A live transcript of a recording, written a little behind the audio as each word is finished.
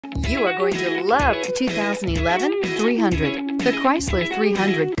You are going to love the 2011 300. The Chrysler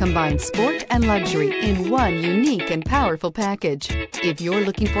 300 combines sport and luxury in one unique and powerful package. If you're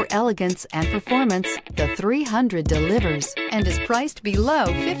looking for elegance and performance, the 300 delivers and is priced below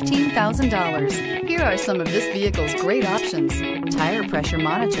 $15,000. Here are some of this vehicle's great options: tire pressure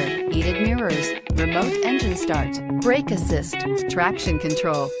monitor, heated mirrors, remote engine start, brake assist, traction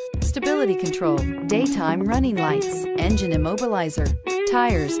control, stability control, daytime running lights, engine immobilizer,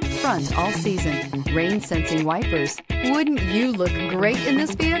 tires, front all season, rain sensing wipers. Wouldn't you look great in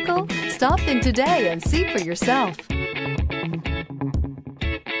this vehicle? Stop in today and see for yourself.